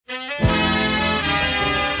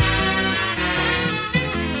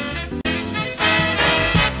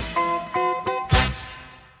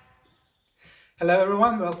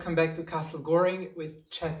everyone, welcome back to Castle Goring with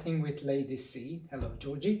Chatting with Lady C. Hello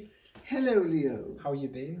Georgie. Hello Leo. How you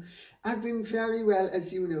been? I've been very well,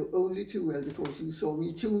 as you know, only too well because you saw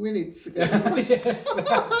me 2 minutes ago. Yes.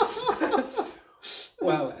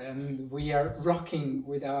 Well, and we are rocking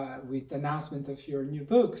with the announcement of your new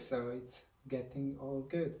book, so it's getting all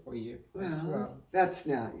good for you as well. That's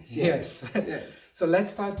nice. Yes. Yes. So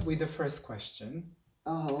let's start with the first question.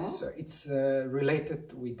 Uh-huh. So it's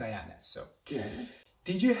related with Diana. So Yes.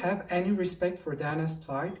 did you have any respect for Diana's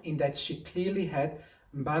plight in that she clearly had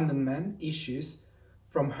abandonment issues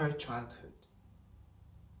from her childhood?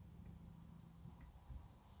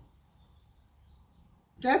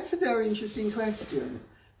 That's a very interesting question.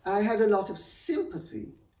 I had a lot of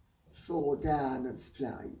sympathy for Diana's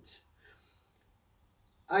plight.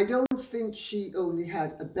 I don't think she only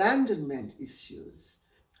had abandonment issues.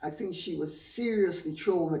 I think she was seriously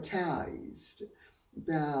traumatized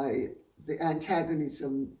by the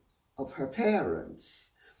antagonism of her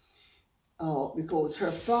parents because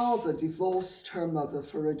her father divorced her mother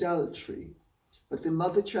for adultery, but the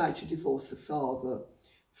mother tried to divorce the father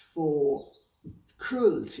for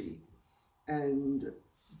cruelty, and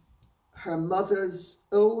her mother's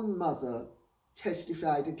own mother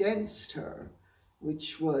testified against her,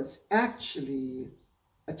 which was actually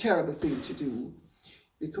a terrible thing to do,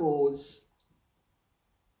 because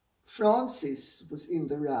Frances was in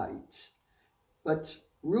the right, but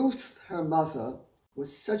Ruth, her mother,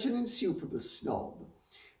 was such an insuperable snob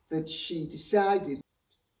that she decided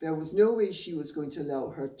there was no way she was going to allow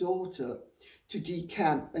her daughter to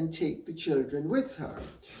decamp and take the children with her,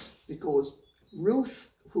 because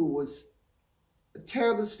Ruth, who was a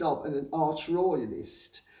terrible snob and an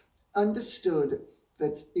arch-royalist, understood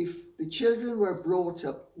that if the children were brought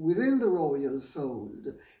up within the royal fold,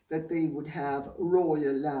 that they would have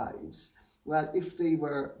royal lives. Well, if they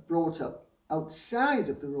were brought up outside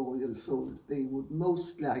of the royal fold, they would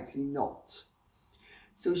most likely not.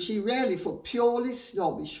 So she really, for purely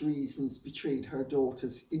snobbish reasons, betrayed her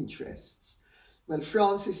daughter's interests. Well,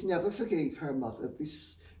 Frances never forgave her mother.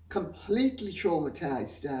 This completely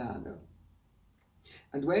traumatized Diana.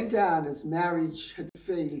 And when Diana's marriage had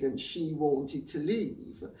failed and she wanted to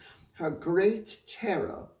leave, her great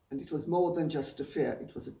terror, and it was more than just a fear,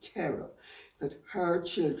 it was a terror, that her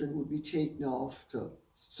children would be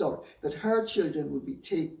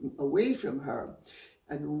taken away from her,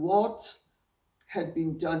 and what had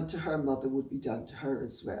been done to her mother would be done to her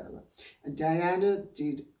as well. And Diana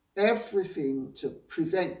did everything to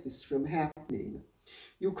prevent this from happening.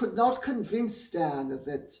 You could not convince Diana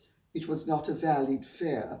that it was not a valid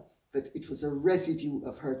fear, that it was a residue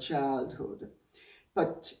of her childhood,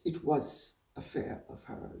 but it was a fear of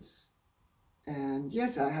hers. And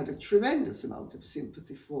yes, I had a tremendous amount of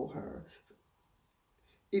sympathy for her,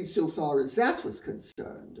 insofar as that was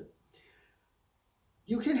concerned.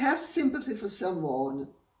 You can have sympathy for someone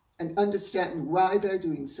and understand why they're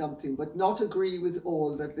doing something, but not agree with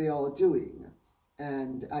all that they are doing.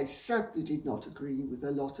 And I certainly did not agree with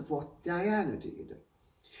a lot of what Diana did.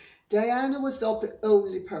 Diana was not the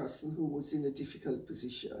only person who was in a difficult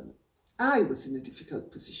position. I was in a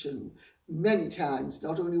difficult position many times,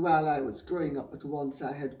 not only while I was growing up, but once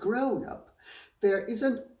I had grown up. There is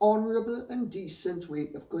an honourable and decent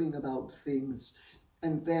way of going about things,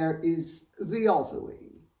 and there is the other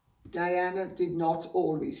way. Diana did not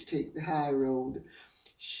always take the high road.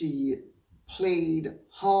 She played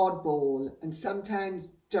hardball and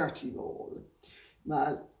sometimes dirty ball.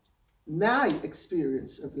 Well, my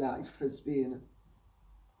experience of life has been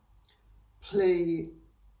play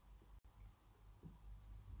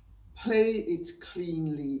it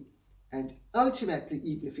cleanly, and ultimately,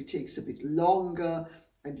 even if it takes a bit longer,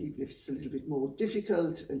 and even if it's a little bit more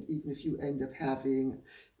difficult, and even if you end up having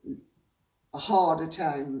a harder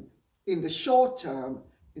time in the short term,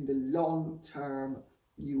 in the long term,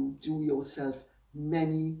 you do yourself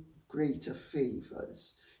many greater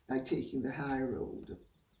favours by taking the high road.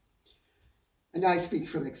 And I speak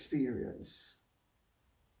from experience.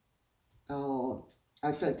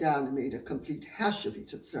 I felt Diana made a complete hash of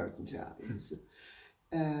it at certain times.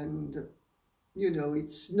 And, you know,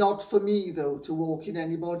 it's not for me, though, to walk in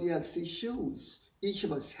anybody else's shoes. Each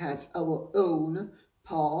of us has our own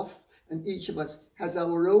path, and each of us has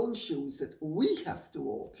our own shoes that we have to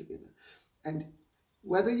walk in. And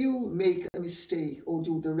whether you make a mistake or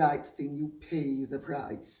do the right thing, you pay the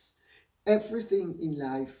price. Everything in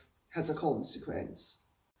life has a consequence.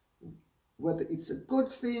 Whether it's a good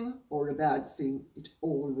thing or a bad thing, it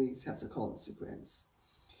always has a consequence.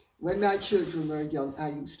 When my children were young, I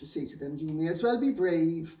used to say to them, you may as well be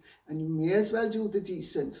brave and you may as well do the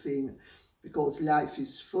decent thing, because life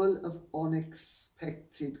is full of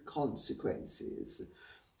unexpected consequences.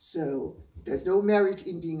 So there's no merit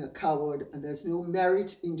in being a coward, and there's no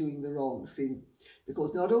merit in doing the wrong thing,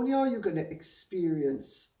 because not only are you going to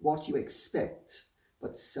experience what you expect,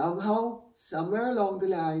 but somehow, somewhere along the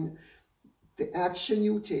line, the action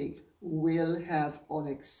you take will have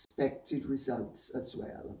unexpected results as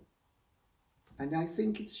well. And I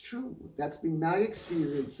think it's true. That's been my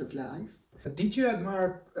experience of life. Did you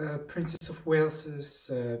admire Princess of Wales's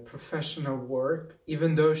professional work,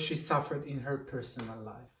 even though she suffered in her personal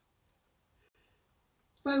life?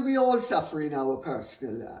 Well, we all suffer in our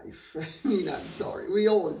personal life. I mean, I'm sorry, we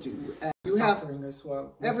all do. And you Suffering as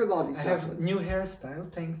well. Everybody suffers. I have new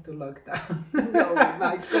hairstyle thanks to lockdown. No,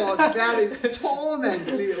 my God, that is torment,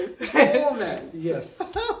 Leo. Torment. Yes.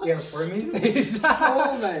 Yeah, for me it is.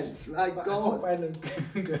 Torment, my But God. I hope I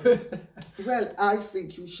look good. Well, I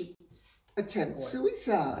think you should attempt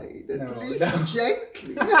suicide, at least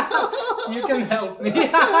gently. You can help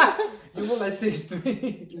me. You will assist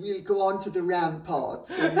me. We'll go on to the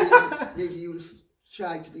ramparts, and maybe you'll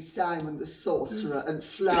try to be Simon the Sorcerer and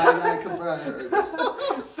fly like a bird.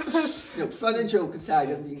 No, fun and joke aside,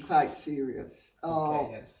 I'm being quite serious.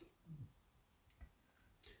 Okay, yes.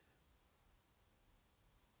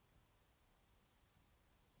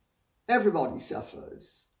 Everybody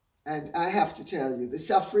suffers. And I have to tell you, the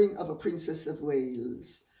suffering of a Princess of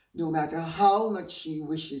Wales, no matter how much she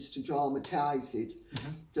wishes to dramatize it,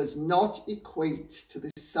 does not equate to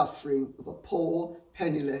the suffering of a poor,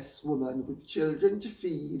 penniless woman with children to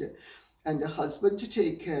feed and a husband to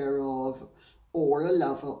take care of, or a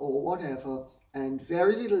lover, or whatever, and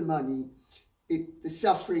very little money. The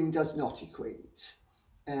suffering does not equate.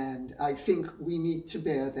 And I think we need to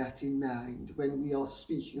bear that in mind when we are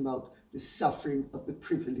speaking about the suffering of the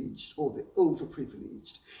privileged or the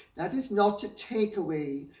overprivileged. That is not to take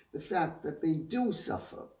away the fact that they do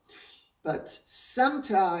suffer. But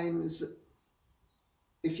sometimes,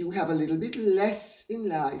 if you have a little bit less in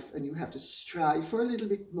life and you have to strive for a little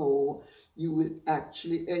bit more, you will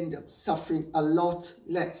actually end up suffering a lot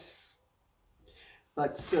less.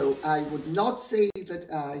 But so I would not say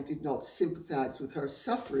that I did not sympathize with her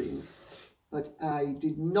suffering, but I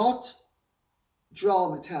did not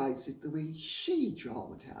dramatize it the way she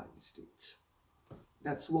dramatized it.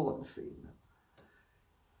 That's one thing.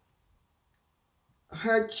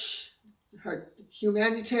 Her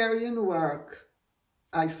humanitarian work,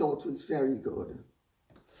 I thought, was very good.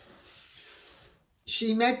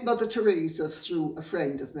 She met Mother Teresa through a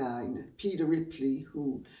friend of mine, Peter Ripley,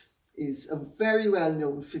 who is a very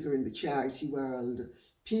well-known figure in the charity world.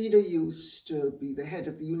 Peter used to be the head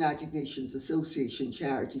of the United Nations Association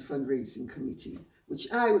Charity Fundraising Committee, which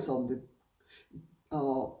I was on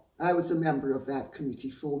I was a member of that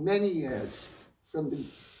committee for many years, from the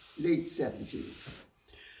late 70s.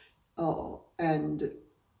 And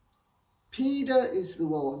Peter is the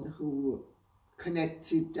one who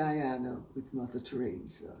connected Diana with Mother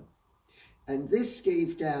Teresa. And this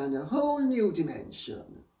gave Diana a whole new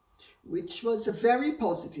dimension, which was a very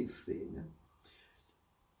positive thing.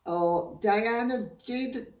 Diana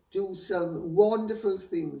did do some wonderful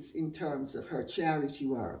things in terms of her charity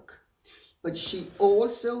work, but she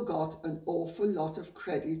also got an awful lot of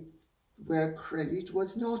credit where credit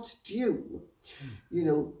was not due. You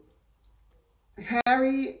know,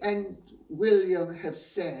 Harry and William have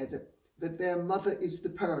said that their mother is the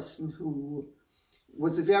person who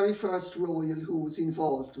was the very first royal who was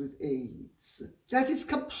involved with AIDS. That is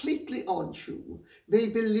completely untrue. They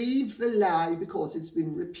believe the lie because it's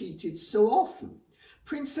been repeated so often.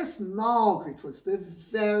 Princess Margaret was the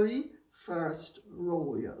very first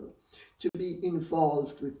royal to be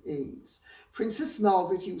involved with AIDS. Princess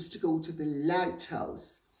Margaret used to go to the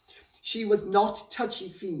lighthouse. She was not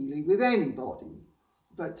touchy-feely with anybody,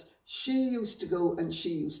 but she used to go and she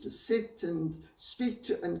used to sit and speak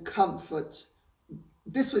to and comfort.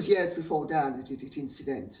 This was years before Diana did it,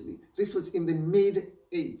 incidentally. This was in the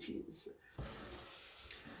mid-80s.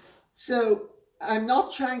 So I'm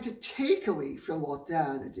not trying to take away from what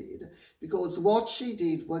Diana did, because what she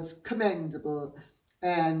did was commendable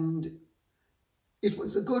and it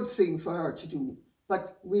was a good thing for her to do.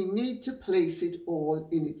 But we need to place it all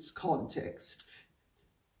in its context.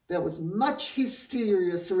 There was much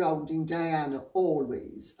hysteria surrounding Diana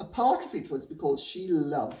always. A part of it was because she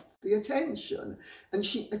loved the attention and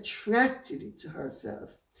she attracted it to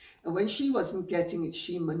herself. And when she wasn't getting it,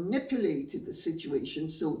 she manipulated the situation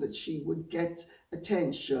so that she would get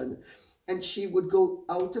attention, and she would go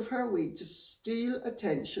out of her way to steal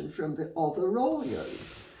attention from the other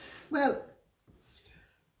royals. Well,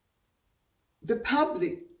 the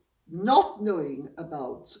public not knowing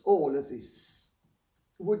about all of this,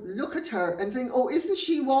 would look at her and think, oh, isn't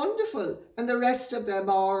she wonderful? And the rest of them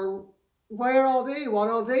are, where are they? What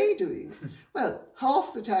are they doing? Well,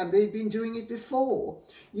 half the time they've been doing it before.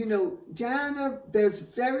 You know, Diana,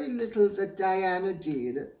 there's very little that Diana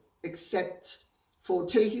did except for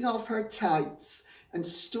taking off her tights and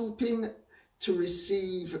stooping to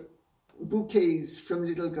receive bouquets from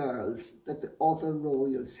little girls that the other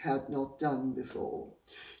royals had not done before.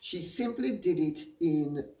 She simply did it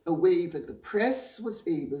in a way that the press was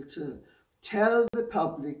able to tell the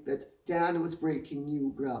public that Diana was breaking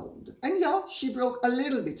new ground. And yeah, she broke a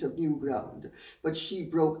little bit of new ground, but she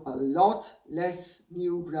broke a lot less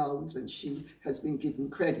new ground than she has been given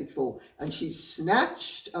credit for. And she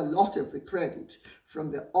snatched a lot of the credit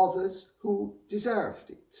from the others who deserved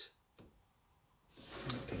it.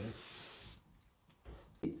 Okay.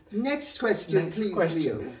 Next question, please,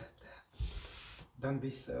 Leo. Don't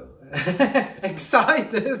be so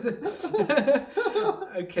excited.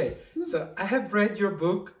 Okay, so I have read your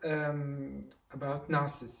book about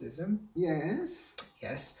narcissism. Yes.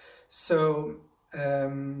 Yes. So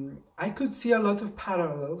I could see a lot of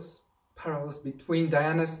parallels between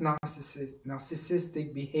Diana's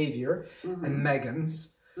narcissistic behavior and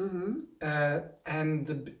Meghan's.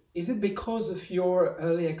 And is it because of your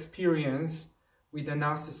early experience with the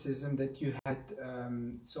narcissism that you had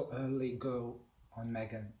so early go on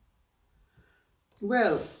Meghan?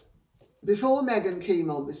 Well, before Meghan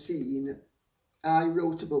came on the scene, I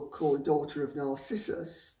wrote a book called Daughter of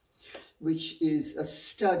Narcissus, which is a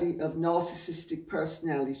study of narcissistic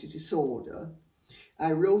personality disorder.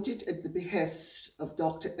 I wrote it at the behest of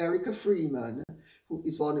Dr. Erica Freeman, who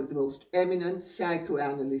is one of the most eminent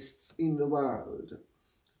psychoanalysts in the world.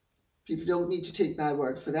 People don't need to take my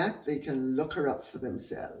word for that. They can look her up for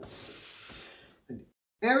themselves. And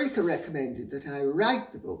Erica recommended that I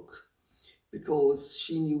write the book because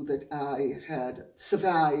she knew that I had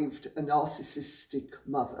survived a narcissistic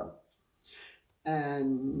mother,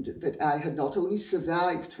 and that I had not only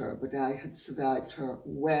survived her, but I had survived her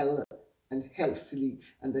well and healthily,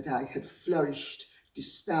 and that I had flourished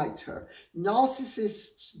despite her.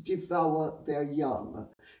 Narcissists devour their young.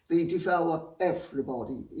 They devour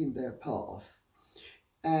everybody in their path.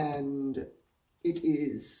 And it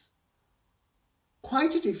is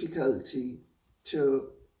quite a difficulty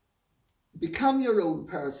to become your own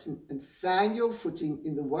person and find your footing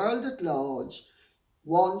in the world at large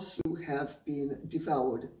once you have been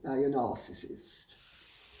devoured by a narcissist.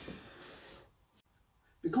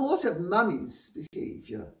 Because of Mummy's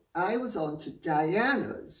behaviour, I was on to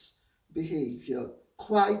Diana's behaviour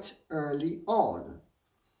quite early on,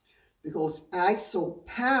 because I saw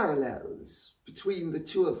parallels between the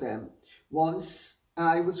two of them once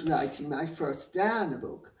I was writing my first Diana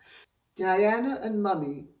book. Diana and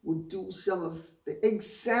Mummy would do some of the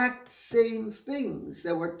exact same things.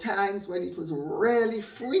 There were times when it was really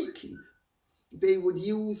freaky. They would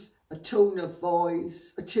use a tone of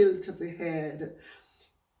voice, a tilt of the head,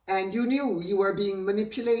 and you knew you were being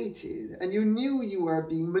manipulated, and you knew you were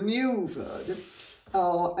being maneuvered.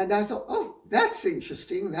 And I thought, oh, that's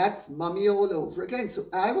interesting. That's Mummy all over again. So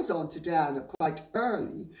I was on to Diana quite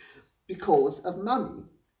early because of Mummy.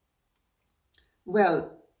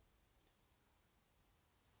 Well,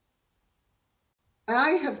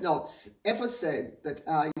 I have not ever said that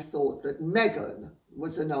I thought that Meghan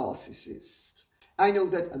was a narcissist. I know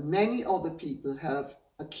that many other people have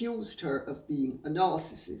accused her of being a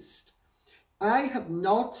narcissist. I have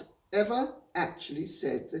not ever actually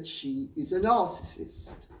said that she is a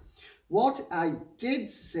narcissist. What I did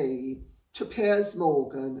say to Piers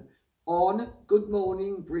Morgan on Good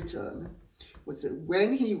Morning Britain was that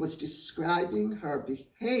when he was describing her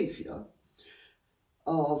behaviour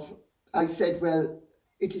I said, well,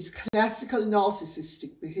 it is classical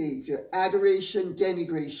narcissistic behaviour, adoration,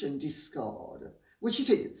 denigration, discard, which it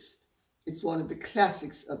is. It's one of the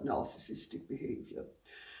classics of narcissistic behaviour.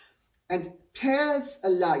 And Piers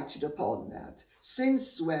alighted upon that,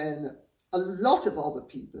 since when a lot of other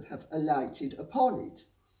people have alighted upon it.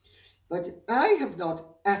 But I have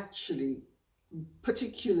not actually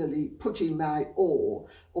particularly put in my oar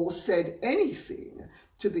or said anything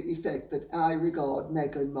to the effect that I regard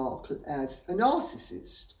Meghan Markle as a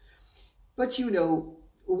narcissist. But you know,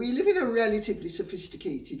 we live in a relatively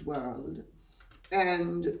sophisticated world,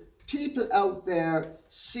 and people out there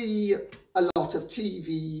see a lot of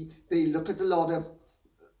TV, they look at a lot of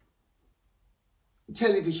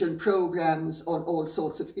television programs on all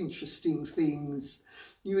sorts of interesting things.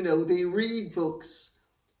 You know, they read books.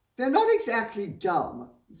 They're not exactly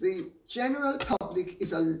dumb, the general public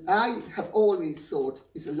is, I have always thought,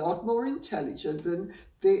 is a lot more intelligent than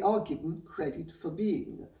they are given credit for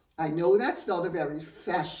being. I know that's not a very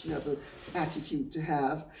fashionable attitude to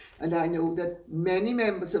have, and I know that many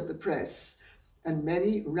members of the press and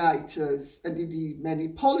many writers and indeed many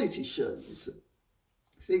politicians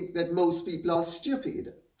think that most people are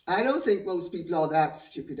stupid. I don't think most people are that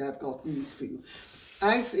stupid. I've got news for you.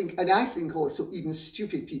 I think also even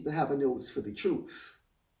stupid people have a nose for the truth.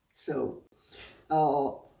 So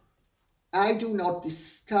I do not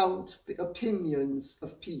discount the opinions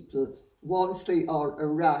of people once they are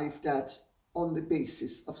arrived at on the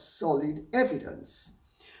basis of solid evidence.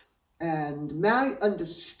 And my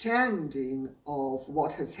understanding of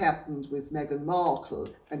what has happened with Meghan Markle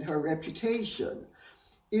and her reputation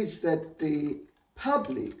is that the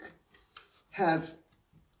public have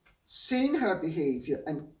seen her behavior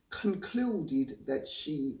and concluded that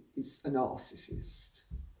she is a narcissist.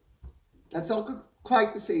 That's not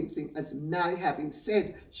quite the same thing as my having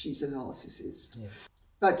said she's a narcissist. Yes.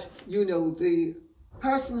 But, you know, the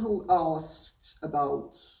person who asked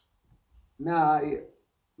about my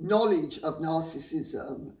knowledge of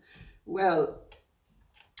narcissism, well,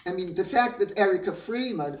 I mean, the fact that Erica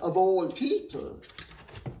Freeman, of all people,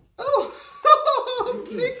 oh,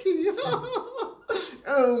 Mickey,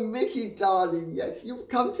 oh, Mickey, darling, yes, you've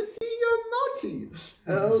come to see your Mottie.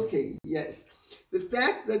 Okay, yes. The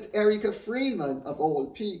fact that Erica Freeman, of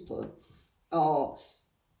all people,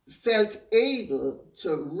 felt able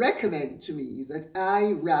to recommend to me that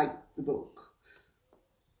I write the book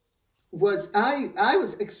was, I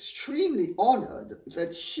was extremely honored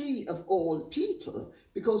that she, of all people,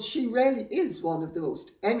 because she really is one of the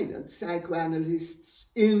most eminent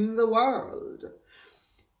psychoanalysts in the world.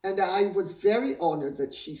 And I was very honored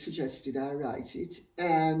that she suggested I write it.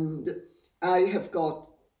 And I have got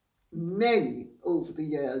many, over the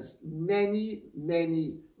years, many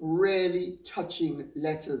really touching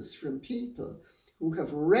letters from people who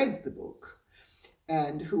have read the book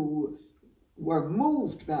and who were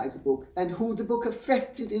moved by the book and who the book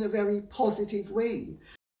affected in a very positive way.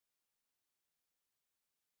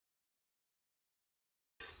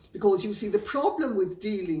 Because you see, the problem with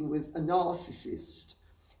dealing with a narcissist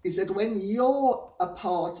is that when you're a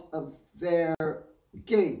part of their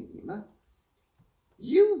game,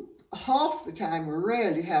 you half the time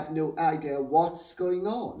really have no idea what's going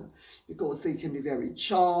on, because they can be very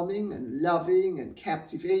charming and loving and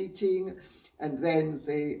captivating, and then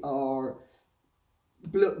they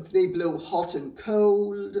blow hot and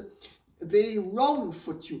cold. They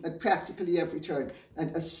wrong-foot you at practically every turn,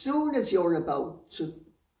 and as soon as you're about to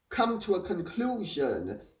come to a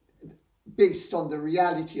conclusion based on the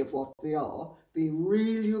reality of what they are, they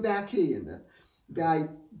reel you back in by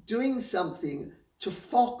doing something to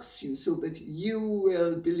fox you so that you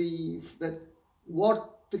will believe that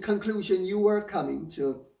what the conclusion you were coming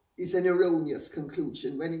to is an erroneous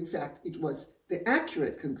conclusion, when in fact it was the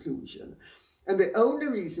accurate conclusion. And the only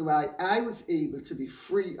reason why I was able to be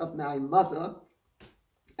free of my mother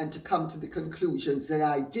and to come to the conclusions that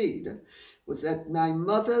I did was that my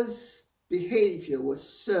mother's behavior was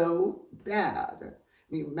so bad.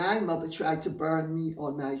 I mean, my mother tried to burn me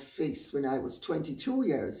on my face when I was 22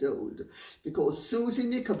 years old, because Susie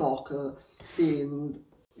Knickerbocker in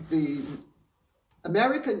the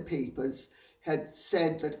American papers had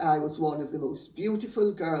said that I was one of the most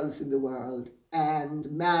beautiful girls in the world,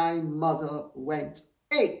 and my mother went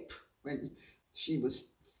ape when she was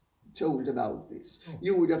told about this. Oh.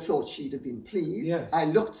 You would have thought she'd have been pleased. Yes. I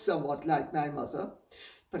looked somewhat like my mother,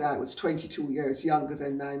 but I was 22 years younger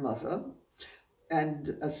than my mother. And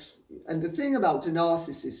the thing about a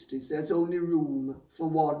narcissist is there's only room for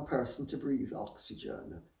one person to breathe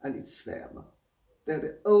oxygen, and it's them. They're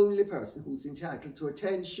the only person who's entitled to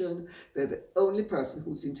attention. They're the only person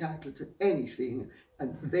who's entitled to anything,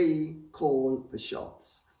 and they call the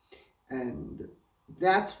shots. And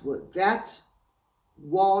that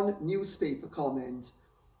one newspaper comment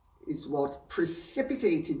is what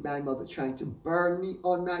precipitated my mother trying to burn me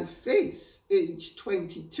on my face, age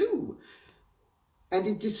 22. And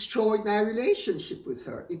it destroyed my relationship with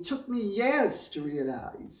her. It took me years to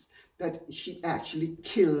realize that she actually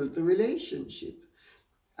killed the relationship.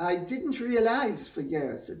 I didn't realize for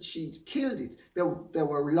years that she'd killed it. There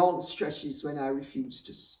were long stretches when I refused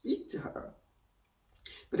to speak to her.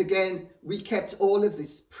 But again, we kept all of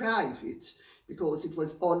this private because it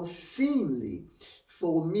was unseemly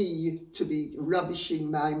for me to be rubbishing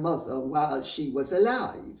my mother while she was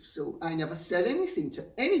alive. So I never said anything to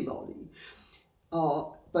anybody.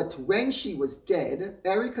 But when she was dead,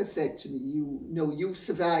 Erica said to me, you know, you've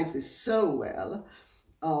survived this so well.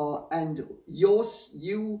 and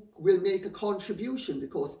you will make a contribution,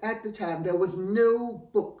 because at the time there was no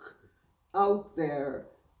book out there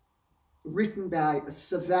written by a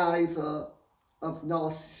survivor of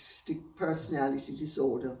narcissistic personality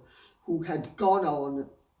disorder who had gone on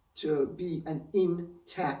to be an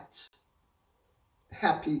intact,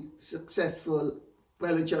 happy, successful,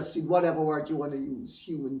 well-adjusted, whatever word you want to use,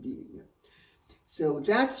 human being. So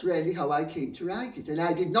that's really how I came to write it. And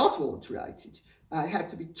I did not want to write it. I had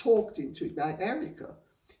to be talked into it by Erica.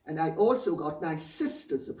 And I also got my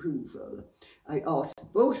sister's approval. I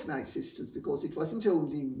asked both my sisters, because it wasn't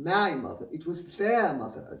only my mother, it was their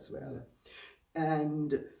mother as well.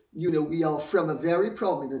 And, you know, we are from a very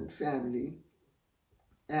prominent family.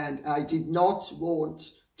 And I did not want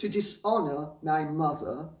to dishonor my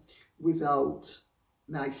mother without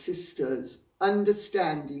my sisters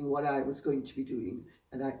understanding what I was going to be doing.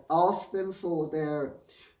 And I asked them for their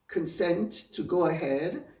consent to go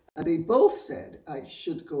ahead, and they both said I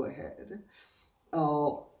should go ahead.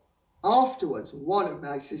 Afterwards, one of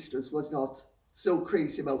my sisters was not so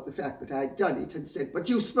crazy about the fact that I'd done it and said, "But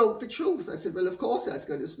you spoke the truth." I said, "Well, of course I was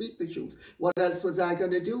going to speak the truth. What else was I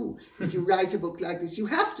going to do? If you write a book like this, you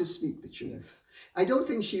have to speak the truth." I don't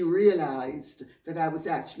think she realized that I was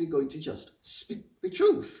actually going to just speak the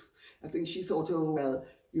truth. I think she thought, oh, well,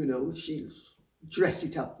 you know, she'll dress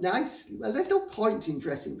it up nicely. Well, there's no point in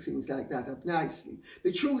dressing things like that up nicely.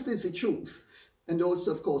 The truth is the truth. And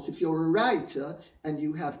also, of course, if you're a writer and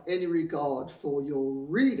you have any regard for your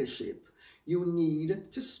readership, you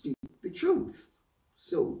need to speak the truth.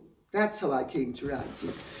 So that's how I came to write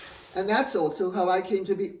it. And that's also how I came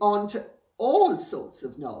to be onto all sorts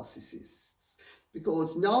of narcissists,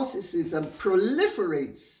 because narcissism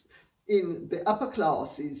proliferates in the upper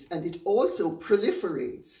classes, and it also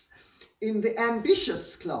proliferates in the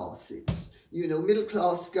ambitious classes. You know,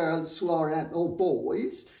 middle-class girls who are, or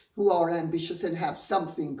boys who are ambitious and have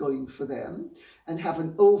something going for them and have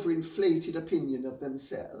an overinflated opinion of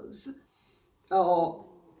themselves.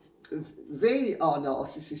 They are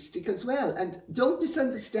narcissistic as well. And don't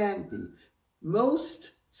misunderstand me.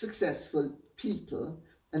 Most successful people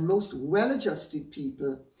and most well-adjusted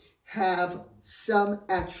people have some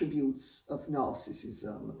attributes of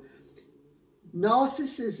narcissism.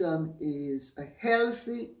 Narcissism is a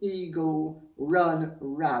healthy ego run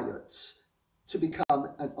riot to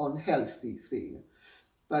become an unhealthy thing.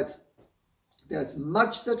 But there's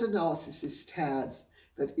much that a narcissist has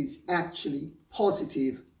that is actually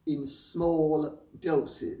positive in small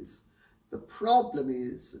doses. The problem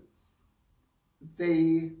is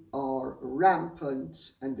they are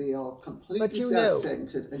rampant and they are completely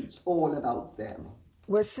self-centered, and it's all about them.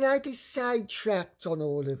 We're slightly sidetracked on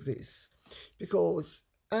all of this, because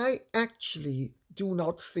I actually do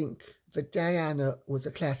not think that Diana was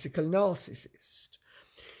a classical narcissist.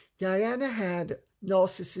 Diana had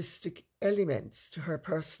narcissistic elements to her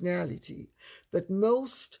personality that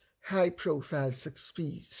most high-profile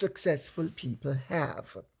successful people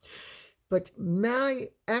have. But my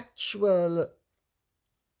actual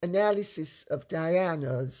analysis of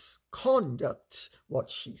Diana's conduct, what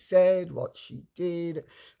she said, what she did,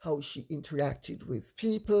 how she interacted with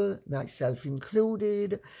people, myself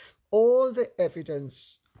included, all the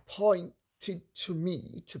evidence pointed to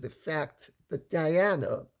me to the fact that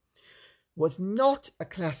Diana was not a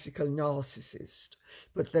classical narcissist,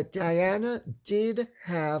 but that Diana did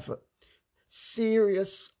have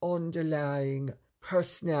serious underlying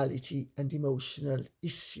personality and emotional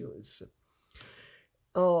issues.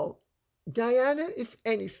 Diana, if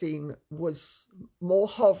anything, was more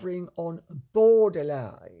hovering on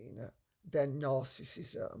borderline than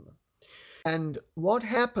narcissism. And what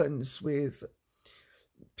happens with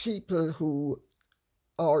people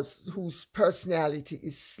whose personality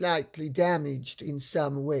is slightly damaged in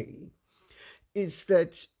some way is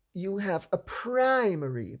that you have a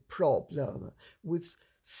primary problem with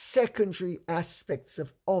secondary aspects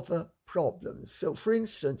of other problems. So, for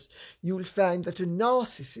instance, you'll find that a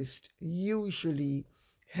narcissist usually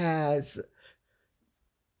has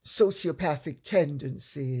sociopathic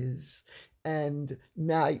tendencies and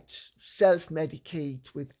might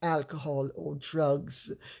self-medicate with alcohol or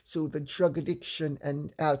drugs, so the drug addiction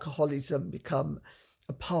and alcoholism become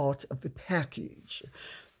a part of the package.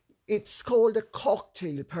 It's called a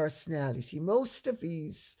cocktail personality. Most of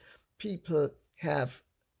these people have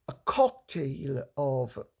a cocktail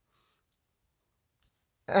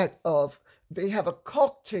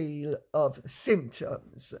of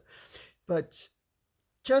symptoms. But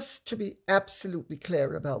just to be absolutely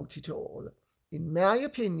clear about it all, in my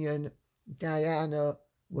opinion, Diana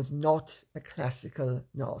was not a classical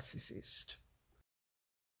narcissist.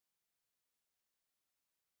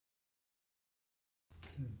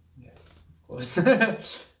 course.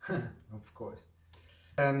 Of course.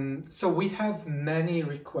 So we have many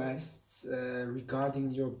requests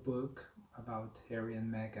regarding your book about Harry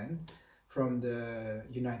and Meghan from the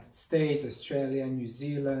United States, Australia, New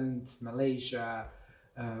Zealand, Malaysia,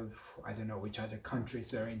 I don't know which other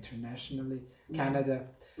countries, very internationally, Canada.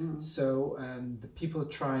 So the people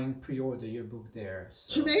trying pre-order your book there.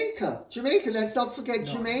 So. Jamaica, let's not forget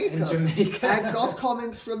Jamaica. I've got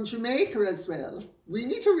comments from Jamaica as well. We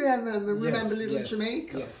need to remember little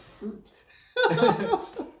Jamaica. Yes.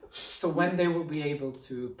 So when they will be able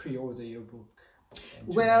to pre-order your book?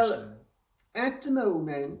 Well, at the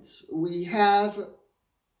moment we have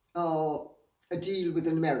a deal with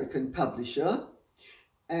an American publisher,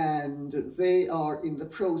 and they are in the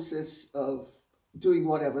process of doing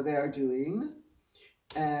whatever they're doing,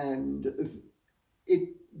 and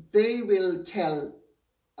they will tell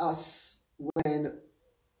us when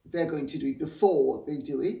they're going to do it before they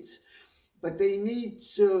do it. But they need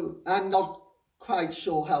to, I'm not quite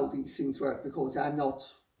sure how these things work, because I'm not,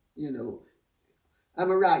 I'm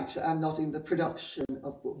a writer, I'm not in the production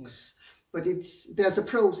of books. But there's a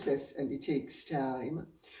process and it takes time.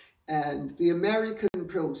 And the American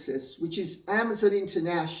process, which is Amazon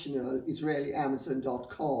International, is really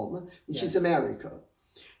Amazon.com, which is America.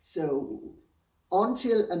 So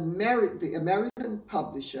until the American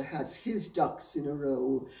publisher has his ducks in a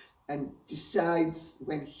row and decides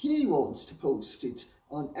when he wants to post it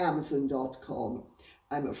on Amazon.com,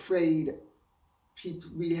 I'm afraid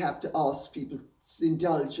we have to ask people's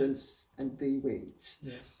indulgence, and they wait.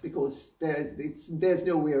 Yes. Because there's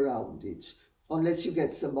no way around it. Unless you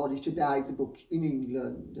get somebody to buy the book in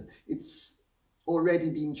England, it's already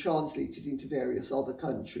been translated into various other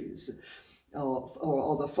countries or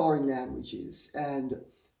other foreign languages. And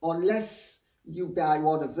unless you buy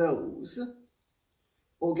one of those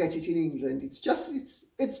or get it in England, it's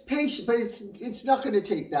patient, but it's not going to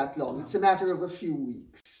take that long. It's a matter of a few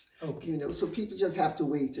weeks. Okay. So people just have to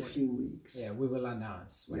wait a few weeks. Yeah, we will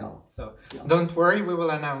announce when. So Yeah. Don't worry, we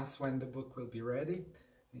will announce when the book will be ready.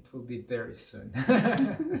 It will be very soon.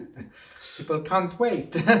 People can't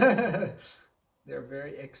wait. They're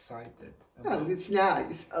very excited. Oh, it's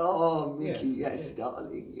nice. Oh, Mickey, Yes,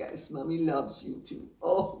 darling. Yes, Mommy loves you too.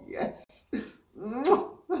 Oh, yes.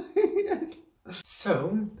 Yes.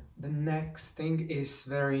 So, the next thing is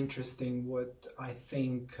very interesting, what I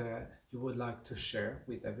think you would like to share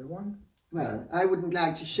with everyone. Well, I wouldn't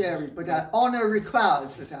like to share it, but honor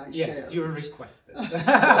requires that I share it. Yes, you're requested.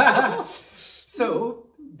 So,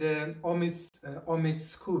 the Omid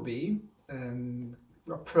Scooby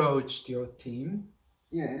approached your team.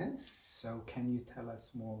 Yes. So, can you tell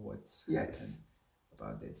us more what's happened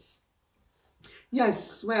about this?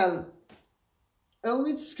 Yes, well,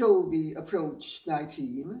 Omid Scooby approached my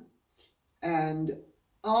team and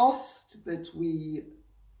asked that we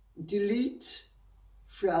delete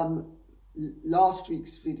from last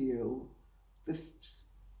week's video the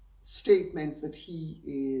statement that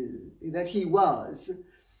he was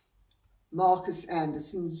Marcus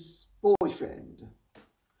Anderson's boyfriend.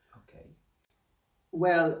 Okay.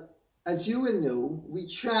 Well, as you will know, we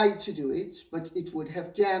tried to do it, but it would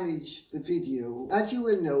have damaged the video. As you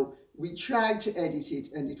will know, we tried to edit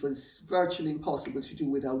it and it was virtually impossible to do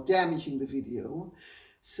without damaging the video.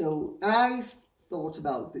 So I thought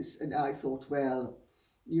about this and I thought, well,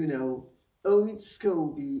 Omid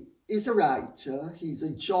Scooby is a writer. He's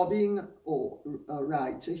a jobbing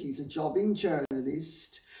writer. He's a jobbing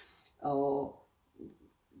journalist. The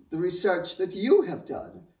research that you have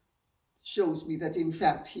done shows me that, in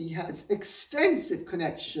fact, he has extensive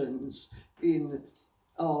connections in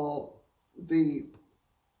the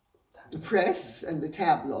press and the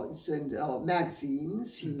tabloids and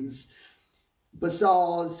magazines. He's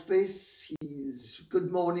Bazaar's this, he's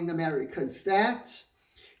Good Morning America's that.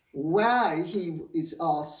 Why he is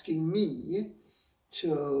asking me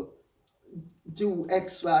to do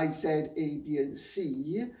X, Y, Z, A, B, and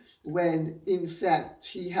C, when in fact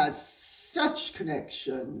he has such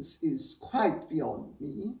connections, is quite beyond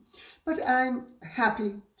me. But I'm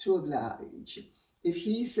happy to oblige. If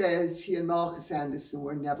he says he and Marcus Anderson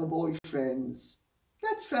were never boyfriends,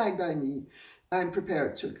 that's fine by me. I'm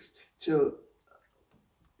prepared to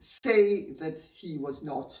say that he was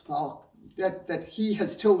not, that he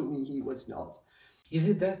has told me he was not. Is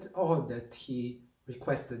it that odd that he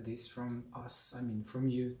requested this from us, from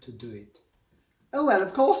you to do it? Oh, well,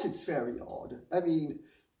 of course it's very odd. I mean,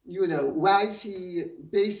 why is he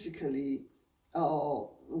basically,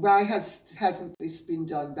 why hasn't this been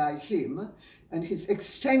done by him and his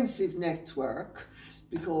extensive network?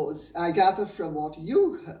 Because I gather from what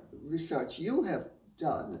research you have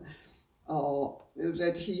done,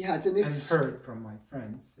 that he has an and heard from my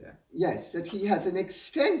friends, yeah. Yes, that he has an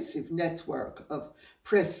extensive network of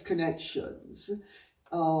press connections,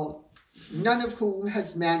 none of whom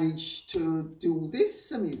has managed to do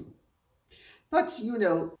this. I mean, but you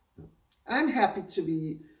know, I'm happy to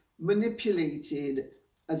be manipulated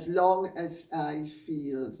as long as I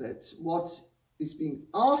feel that what is being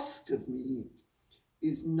asked of me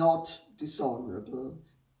is not dishonorable.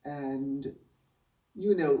 And,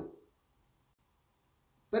 you know,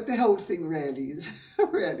 but the whole thing really is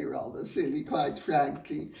really rather silly, quite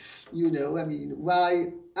frankly. You know, I mean,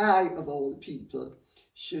 why I, of all people,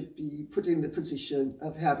 should be put in the position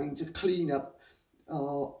of having to clean up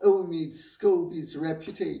Omid Scobie's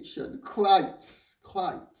reputation quite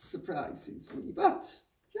surprises me. But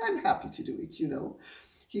I'm happy to do it, you know.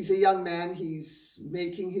 He's a young man. He's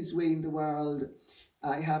making his way in the world.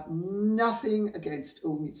 I have nothing against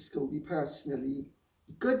Omid Scobie personally.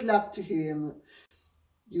 Good luck to him.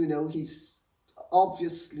 You know, he's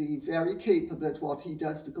obviously very capable at what he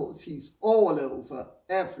does because he's all over,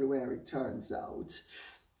 everywhere it turns out.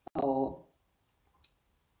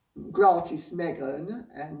 Gratis Meghan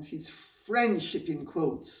and his friendship in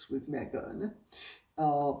quotes with Meghan.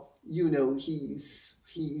 You know, he's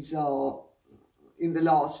in the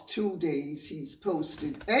last 2 days, he's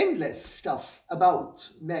posted endless stuff about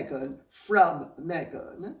Meghan from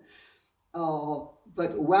Meghan.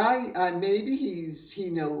 But why? Maybe he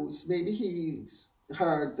knows, maybe he's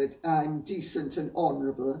heard that I'm decent and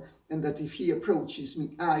honourable and that if he approaches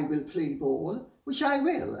me, I will play ball, which I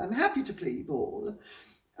will. I'm happy to play ball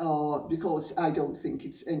because I don't think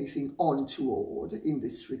it's anything untoward in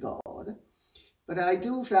this regard. But I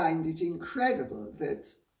do find it incredible that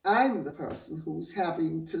I'm the person who's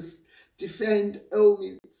having to defend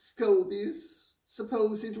Omid Scobie's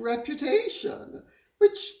supposed reputation.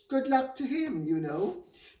 Which, good luck to him, you know.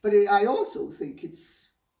 But I also think it's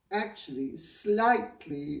actually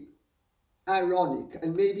slightly ironic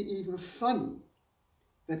and maybe even funny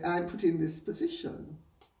that I'm put in this position.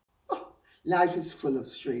 Oh, life is full of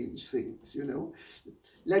strange things, you know.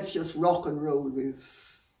 Let's just rock and roll with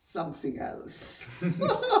something else.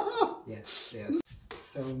 Yes, yes.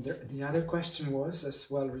 So the other question was as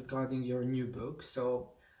well regarding your new book.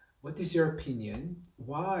 So what is your opinion?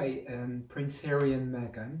 Why Prince Harry and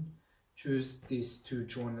Meghan choose these two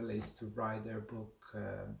journalists to write their book,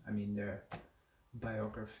 their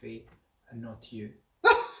biography, and not you?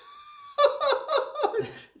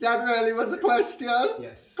 That really was a question?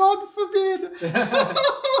 Yes. God forbid!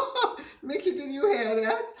 Mickey, did you hear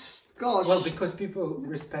that? Gosh. Well, because people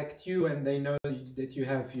respect you and they know that you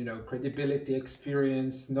have, you know, credibility,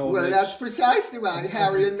 experience, knowledge. Well, that's precisely why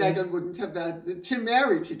Harry and Meghan wouldn't have had the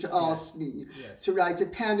temerity to ask me to write a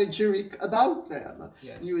panegyric about them.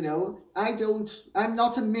 Yes. You know, I'm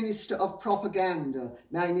not a minister of propaganda.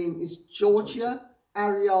 My name is Georgia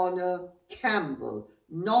Ariana Campbell,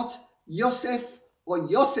 not Joseph or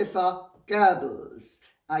Josefa Goebbels.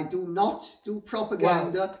 I do not do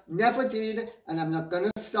propaganda, never did, and I'm not going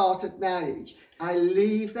to start at my age. I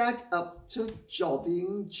leave that up to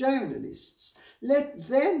jobbing journalists. Let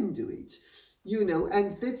them do it, you know,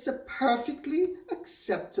 and it's a perfectly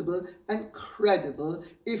acceptable and credible,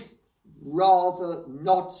 if rather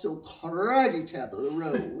not so creditable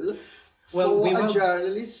role for a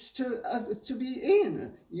journalist to be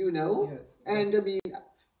in, you know. Yes. And I mean,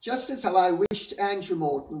 just as how I wished Andrew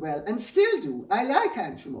Morton well, and still do. I like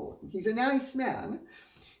Andrew Morton. He's a nice man.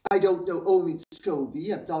 I don't know Omid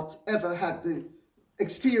Scobie. I've not ever had the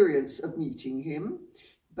experience of meeting him.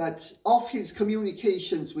 But of his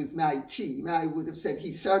communications with my team, I would have said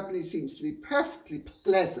he certainly seems to be perfectly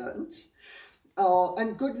pleasant.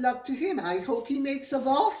 And good luck to him. I hope he makes a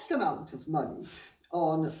vast amount of money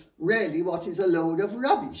on really what is a load of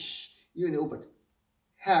rubbish, you know. But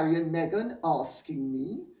Harry and Meghan asking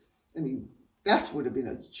me, I mean, that would have been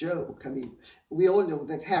a joke. I mean, we all know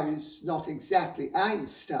that Harry's not exactly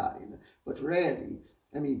Einstein, but really,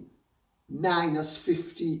 I mean, minus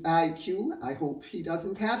 50 IQ, I hope he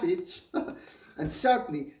doesn't have it. And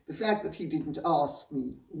certainly the fact that he didn't ask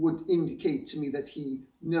me would indicate to me that he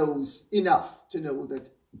knows enough to know that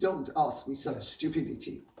don't ask me such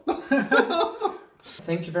stupidity.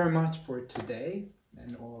 Thank you very much for today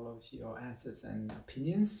and all of your answers and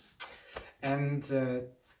opinions. And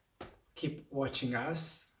keep watching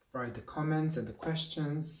us, write the comments and the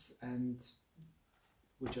questions. And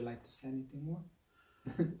would you like to say anything more?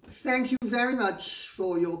 Thank you very much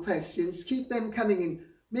for your questions. Keep them coming in.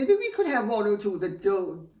 Maybe we could have one or two that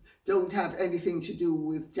don't have anything to do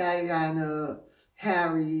with Diana,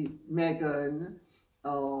 Harry, Meghan.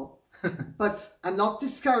 But I'm not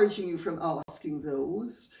discouraging you from asking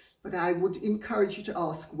those. but I would encourage you to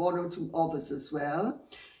ask one or two others as well,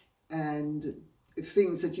 and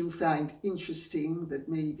things that you find interesting that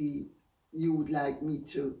maybe you would like me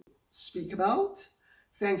to speak about.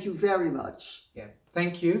 Thank you very much. Yeah,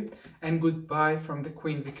 thank you, and goodbye from the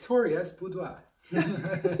Queen Victoria's boudoir.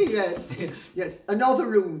 Yes, yes. Another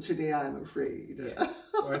room today, I'm afraid. Yes,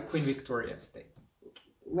 or Queen Victoria's Day.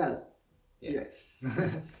 Well, yes.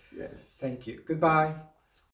 Yes. Yes. Thank you. Goodbye.